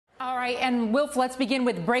All right, and Wilf, let's begin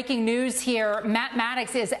with breaking news here. Matt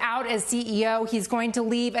Maddox is out as CEO. He's going to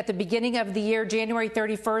leave at the beginning of the year, January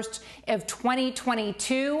 31st of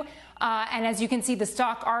 2022. And as you can see, the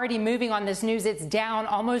stock already moving on this news. It's down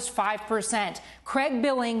almost 5%. Craig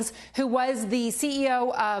Billings, who was the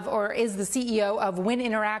CEO of, or is the CEO of Wynn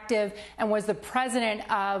Interactive and was the president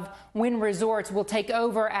of Wynn Resorts, will take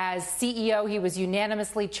over as CEO. He was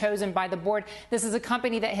unanimously chosen by the board. This is a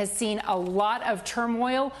company that has seen a lot of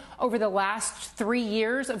turmoil over the last 3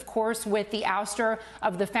 years, of course, with the ouster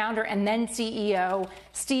of the founder and then CEO,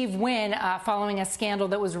 Steve Wynn, following a scandal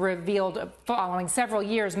that was revealed following several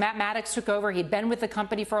years. Matt Maddox took over. He'd been with the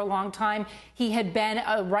company for a long time. He had been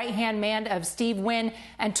a right-hand man of Steve Wynn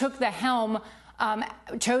and took the helm,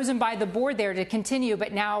 chosen by the board there to continue.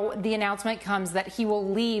 But now the announcement comes that he will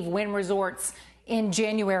leave Wynn Resorts in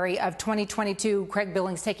January of 2022. Craig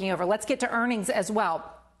Billings taking over. Let's get to earnings as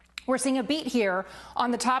well. We're seeing a beat here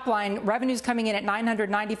on the top line. Revenues coming in at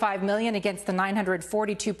 $995 million against the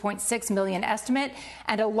 $942.6 million estimate,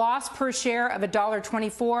 and a loss per share of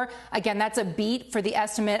 $1.24. Again, that's a beat for the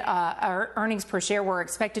estimate. Our earnings per share were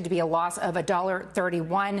expected to be a loss of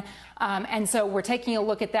 $1.31. And so we're taking a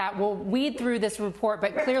look at that. We'll weed through this report,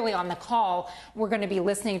 but clearly on the call, we're going to be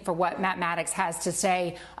listening for what Matt Maddox has to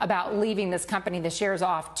say about leaving this company. The share's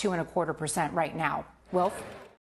off 2.25% right now. Wilf?